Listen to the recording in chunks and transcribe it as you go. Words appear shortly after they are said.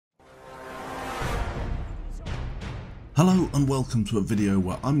Hello and welcome to a video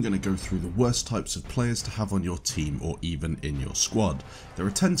where I'm going to go through the worst types of players to have on your team or even in your squad. There are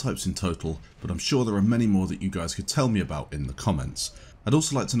 10 types in total, but I'm sure there are many more that you guys could tell me about in the comments. I'd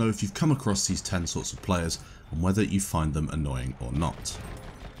also like to know if you've come across these 10 sorts of players and whether you find them annoying or not.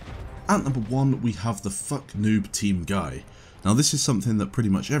 At number 1 we have the fuck noob team guy. Now this is something that pretty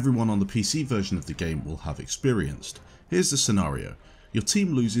much everyone on the PC version of the game will have experienced. Here's the scenario. Your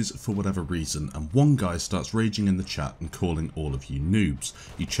team loses for whatever reason and one guy starts raging in the chat and calling all of you noobs.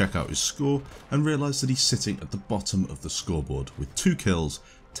 You check out his score and realise that he's sitting at the bottom of the scoreboard with 2 kills,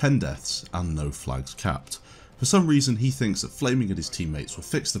 10 deaths and no flags capped. For some reason he thinks that flaming at his teammates will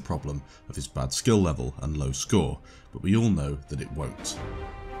fix the problem of his bad skill level and low score, but we all know that it won't.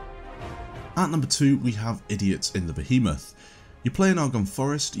 At number 2 we have idiots in the behemoth. You play in Argonne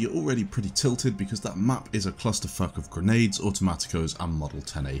Forest, you're already pretty tilted because that map is a clusterfuck of grenades, automaticos and Model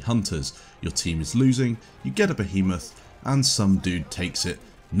 10A hunters. Your team is losing, you get a behemoth and some dude takes it,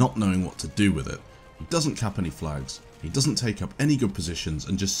 not knowing what to do with it. He doesn't cap any flags, he doesn't take up any good positions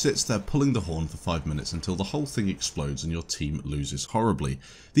and just sits there pulling the horn for 5 minutes until the whole thing explodes and your team loses horribly.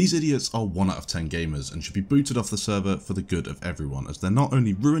 These idiots are 1 out of 10 gamers and should be booted off the server for the good of everyone, as they're not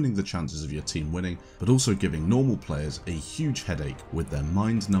only ruining the chances of your team winning, but also giving normal players a huge headache with their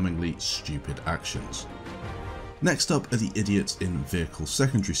mind-numbingly stupid actions. Next up are the idiots in vehicle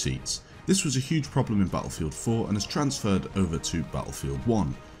secondary seats. This was a huge problem in Battlefield 4 and has transferred over to Battlefield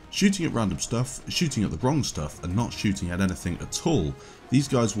 1. Shooting at random stuff, shooting at the wrong stuff and not shooting at anything at all. These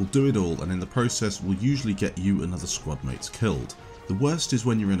guys will do it all and in the process will usually get you and other squad mates killed. The worst is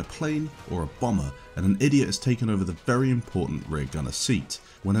when you're in a plane or a bomber and an idiot has taken over the very important rear gunner seat.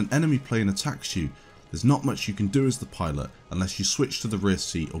 When an enemy plane attacks you, there's not much you can do as the pilot unless you switch to the rear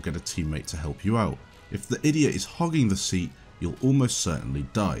seat or get a teammate to help you out. If the idiot is hogging the seat, you'll almost certainly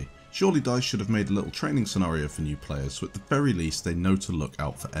die. Surely DICE should have made a little training scenario for new players so at the very least they know to look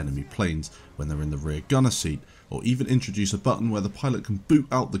out for enemy planes when they're in the rear gunner seat, or even introduce a button where the pilot can boot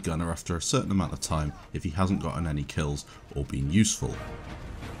out the gunner after a certain amount of time if he hasn't gotten any kills or been useful.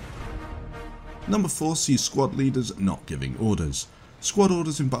 Number 4 sees squad leaders not giving orders. Squad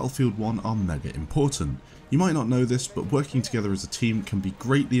orders in Battlefield 1 are mega important. You might not know this, but working together as a team can be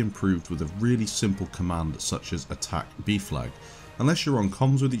greatly improved with a really simple command such as attack B flag. Unless you're on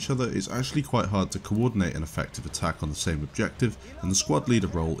comms with each other, it's actually quite hard to coordinate an effective attack on the same objective, and the squad leader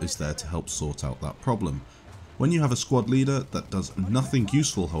role is there to help sort out that problem. When you have a squad leader that does nothing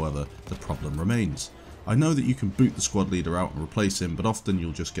useful however, the problem remains. I know that you can boot the squad leader out and replace him, but often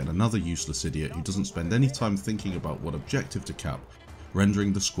you'll just get another useless idiot who doesn't spend any time thinking about what objective to cap,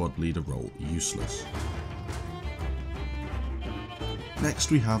 rendering the squad leader role useless. Next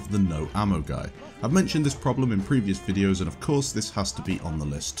we have the no ammo guy. I've mentioned this problem in previous videos and of course this has to be on the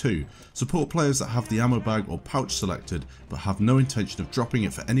list too. Support players that have the ammo bag or pouch selected but have no intention of dropping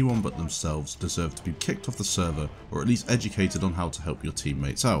it for anyone but themselves deserve to be kicked off the server or at least educated on how to help your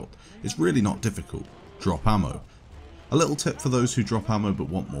teammates out. It's really not difficult. Drop ammo. A little tip for those who drop ammo but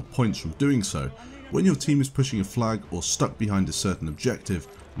want more points from doing so. When your team is pushing a flag or stuck behind a certain objective,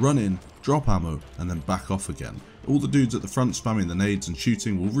 run in, drop ammo and then back off again. All the dudes at the front spamming the nades and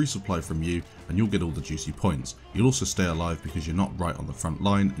shooting will resupply from you and you'll get all the juicy points. You'll also stay alive because you're not right on the front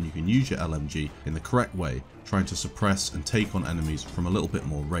line and you can use your LMG in the correct way, trying to suppress and take on enemies from a little bit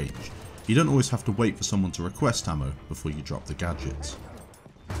more range. You don't always have to wait for someone to request ammo before you drop the gadgets.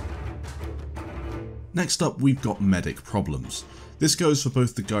 Next up we've got medic problems. This goes for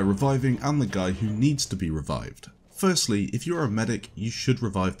both the guy reviving and the guy who needs to be revived. Firstly, if you're a medic, you should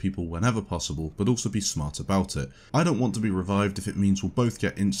revive people whenever possible, but also be smart about it. I don't want to be revived if it means we'll both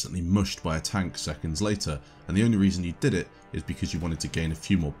get instantly mushed by a tank seconds later, and the only reason you did it is because you wanted to gain a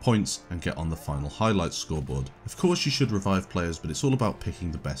few more points and get on the final highlights scoreboard. Of course you should revive players, but it's all about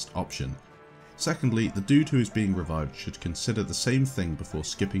picking the best option. Secondly, the dude who is being revived should consider the same thing before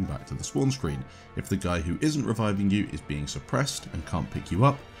skipping back to the spawn screen. If the guy who isn't reviving you is being suppressed and can't pick you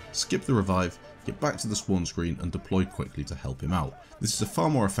up, skip the revive, get back to the spawn screen and deploy quickly to help him out. This is a far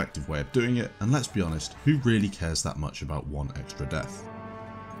more effective way of doing it, and let's be honest, who really cares that much about one extra death?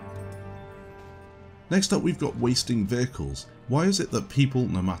 Next up we've got wasting vehicles. Why is it that people,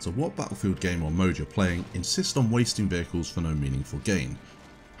 no matter what Battlefield game or mode you're playing, insist on wasting vehicles for no meaningful gain?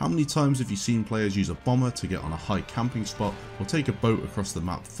 How many times have you seen players use a bomber to get on a high camping spot or take a boat across the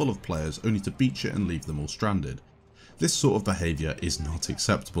map full of players only to beach it and leave them all stranded? This sort of behaviour is not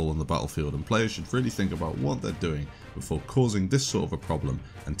acceptable on the battlefield and players should really think about what they're doing before causing this sort of a problem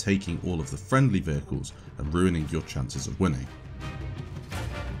and taking all of the friendly vehicles and ruining your chances of winning.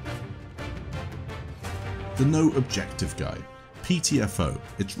 The no objective guy. PTFO.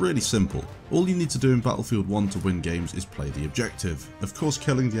 It's really simple. All you need to do in Battlefield 1 to win games is play the objective. Of course,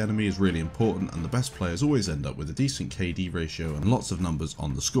 killing the enemy is really important, and the best players always end up with a decent KD ratio and lots of numbers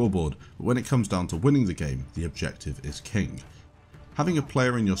on the scoreboard, but when it comes down to winning the game, the objective is king. Having a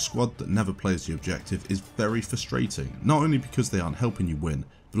player in your squad that never plays the objective is very frustrating, not only because they aren't helping you win,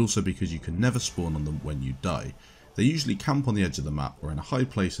 but also because you can never spawn on them when you die. They usually camp on the edge of the map or in a high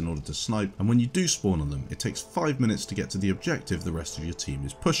place in order to snipe, and when you do spawn on them, it takes 5 minutes to get to the objective the rest of your team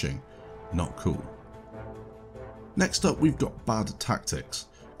is pushing. Not cool. Next up, we've got bad tactics.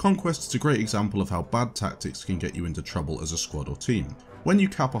 Conquest is a great example of how bad tactics can get you into trouble as a squad or team. When you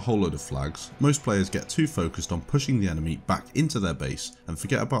cap a whole load of flags, most players get too focused on pushing the enemy back into their base and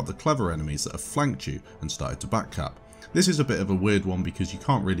forget about the clever enemies that have flanked you and started to back cap. This is a bit of a weird one because you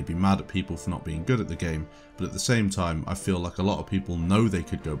can't really be mad at people for not being good at the game, but at the same time I feel like a lot of people know they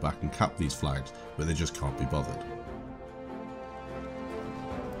could go back and cap these flags, but they just can't be bothered.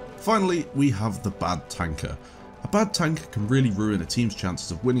 Finally, we have the bad tanker. A bad tanker can really ruin a team's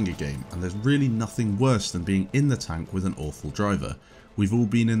chances of winning a game, and there's really nothing worse than being in the tank with an awful driver. We've all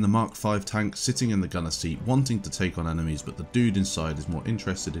been in the Mark V tank, sitting in the gunner seat, wanting to take on enemies, but the dude inside is more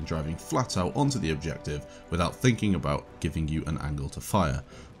interested in driving flat out onto the objective without thinking about giving you an angle to fire.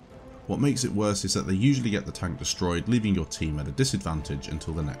 What makes it worse is that they usually get the tank destroyed, leaving your team at a disadvantage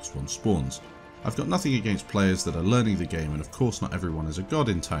until the next one spawns. I've got nothing against players that are learning the game, and of course not everyone is a god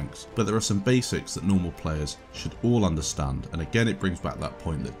in tanks, but there are some basics that normal players should all understand, and again it brings back that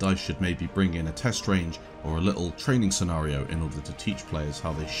point that DICE should maybe bring in a test range or a little training scenario in order to teach players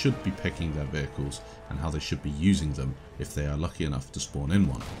how they should be picking their vehicles and how they should be using them if they are lucky enough to spawn in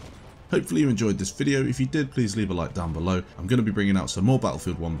one. Hopefully you enjoyed this video. If you did, please leave a like down below. I'm going to be bringing out some more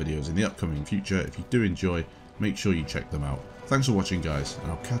Battlefield 1 videos in the upcoming future. If you do enjoy, make sure you check them out. Thanks for watching guys,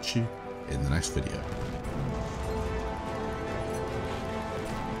 and I'll catch you in the next video.